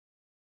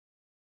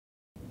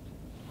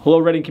Hello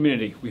Reading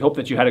community, we hope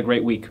that you had a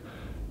great week.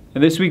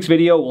 In this week's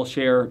video, we'll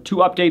share 2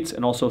 updates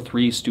and also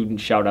 3 student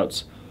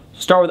shoutouts.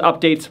 So start with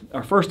updates.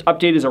 Our first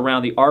update is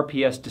around the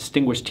RPS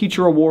Distinguished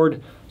Teacher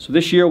Award. So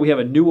this year we have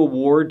a new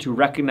award to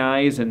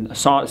recognize and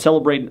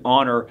celebrate and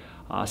honor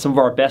some of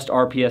our best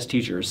RPS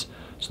teachers.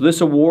 So this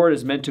award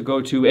is meant to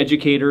go to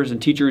educators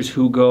and teachers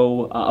who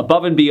go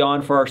above and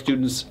beyond for our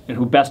students and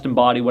who best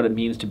embody what it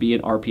means to be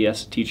an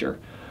RPS teacher.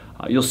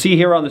 You'll see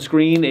here on the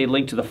screen a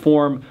link to the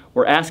form.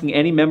 We're asking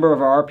any member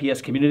of our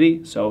RPS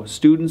community, so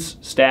students,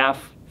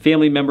 staff,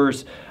 family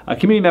members,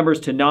 community members,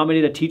 to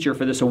nominate a teacher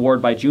for this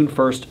award by June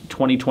 1st,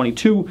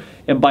 2022,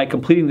 and by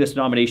completing this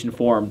nomination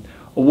form.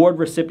 Award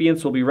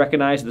recipients will be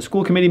recognized at the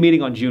school committee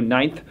meeting on June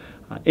 9th.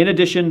 In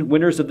addition,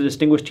 winners of the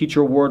Distinguished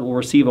Teacher Award will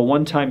receive a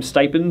one-time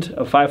stipend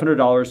of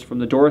 $500 from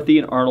the Dorothy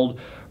and Arnold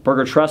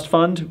Berger Trust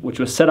Fund, which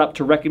was set up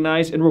to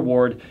recognize and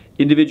reward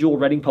individual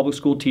Reading Public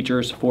School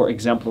teachers for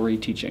exemplary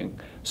teaching.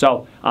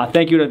 So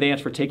thank you in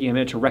advance for taking a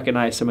minute to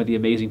recognize some of the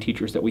amazing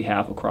teachers that we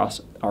have across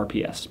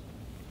RPS.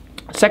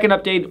 Second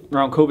update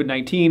around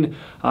COVID-19,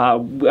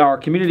 our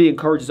community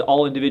encourages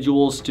all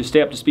individuals to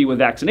stay up to speed with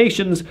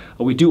vaccinations.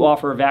 We do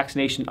offer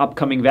a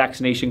upcoming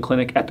vaccination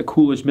clinic at the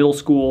Coolidge Middle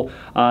School.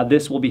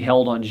 This will be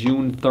held on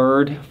June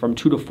 3rd from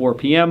 2 to 4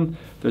 p.m.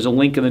 There's a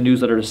link in the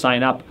newsletter to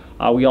sign up.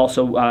 We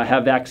also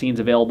have vaccines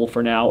available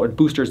for now, or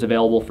boosters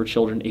available for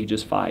children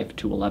ages 5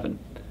 to 11.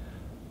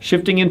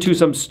 Shifting into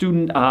some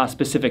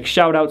student-specific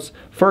shout-outs.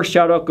 First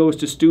shout-out goes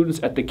to students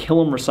at the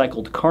Killam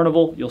Recycled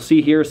Carnival. You'll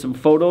see here some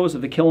photos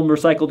of the Killam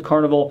Recycled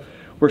Carnival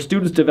where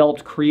students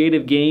developed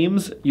creative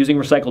games using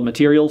recycled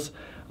materials.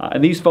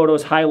 And these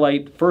photos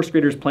highlight first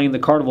graders playing the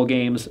carnival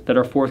games that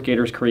our fourth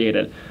graders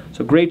created.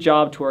 So great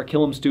job to our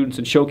Killam students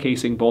in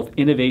showcasing both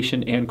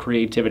innovation and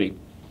creativity.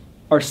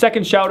 Our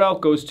second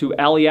shout-out goes to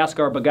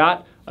Aliaskar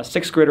Bagat, a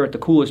 6th grader at the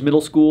Coolidge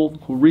Middle School,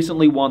 who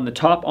recently won the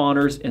top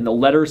honors in the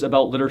Letters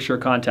About Literature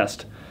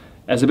contest.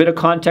 As a bit of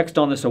context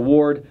on this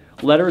award,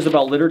 Letters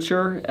About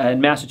Literature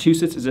in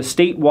Massachusetts is a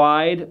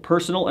statewide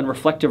personal and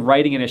reflective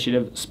writing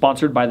initiative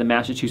sponsored by the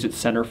Massachusetts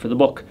Center for the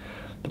Book.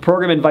 The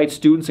program invites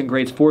students in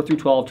grades 4 through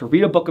 12 to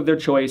read a book of their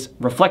choice,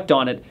 reflect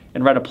on it,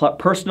 and write a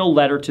personal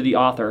letter to the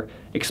author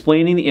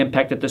explaining the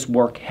impact that this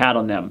work had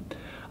on them.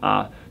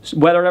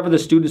 Whatever the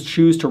students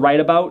choose to write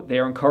about, they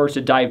are encouraged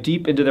to dive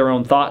deep into their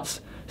own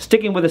thoughts,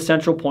 sticking with a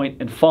central point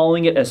and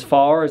following it as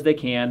far as they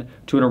can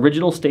to an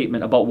original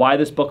statement about why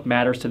this book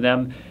matters to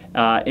them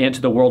and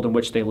to the world in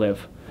which they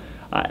live.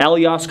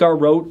 Aliaskar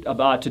wrote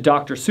to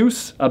Dr.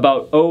 Seuss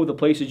about Oh, the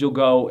Places You'll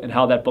Go and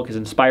how that book has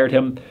inspired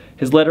him.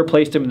 His letter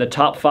placed him in the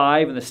top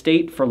 5 in the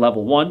state for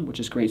level 1, which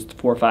is grades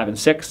 4, 5, and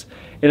 6,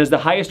 and is the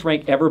highest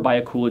rank ever by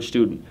a Coolidge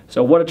student.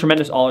 So what a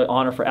tremendous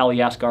honor for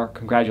Aliaskar.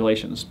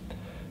 Congratulations.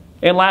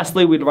 And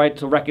lastly, we'd like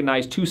to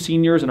recognize 2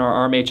 seniors in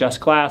our RMHS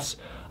class.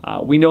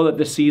 We know that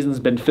this season's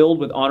been filled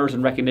with honors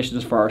and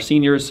recognitions for our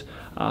seniors.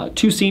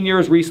 2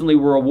 seniors recently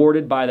were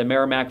awarded by the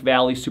Merrimack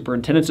Valley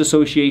Superintendents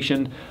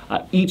Association.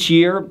 Each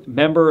year,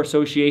 member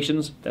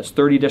associations, that's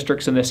 30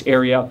 districts in this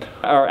area,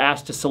 are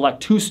asked to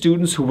select 2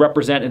 students who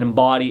represent and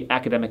embody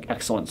academic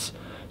excellence.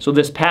 So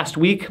this past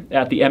week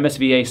at the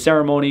MSVA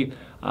ceremony,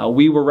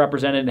 we were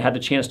represented and had the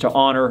chance to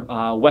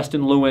honor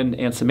Weston Lewin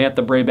and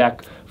Samantha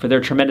Braybeck for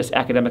their tremendous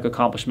academic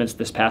accomplishments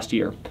this past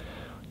year.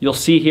 You'll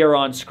see here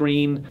on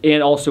screen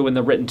and also in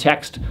the written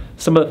text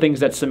some of the things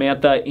that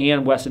Samantha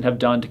and Weston have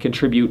done to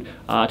contribute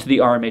to the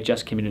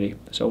RMHS community.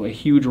 So a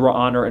huge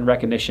honor and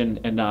recognition,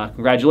 and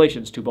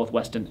congratulations to both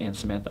Weston and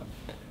Samantha.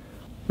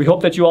 We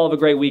hope that you all have a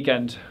great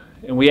weekend,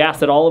 and we ask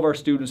that all of our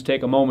students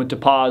take a moment to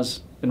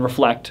pause and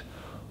reflect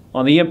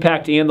on the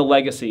impact and the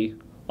legacy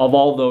of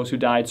all of those who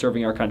died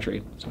serving our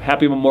country. So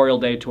happy Memorial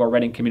Day to our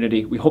Reading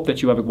community. We hope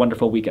that you have a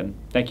wonderful weekend.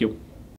 Thank you.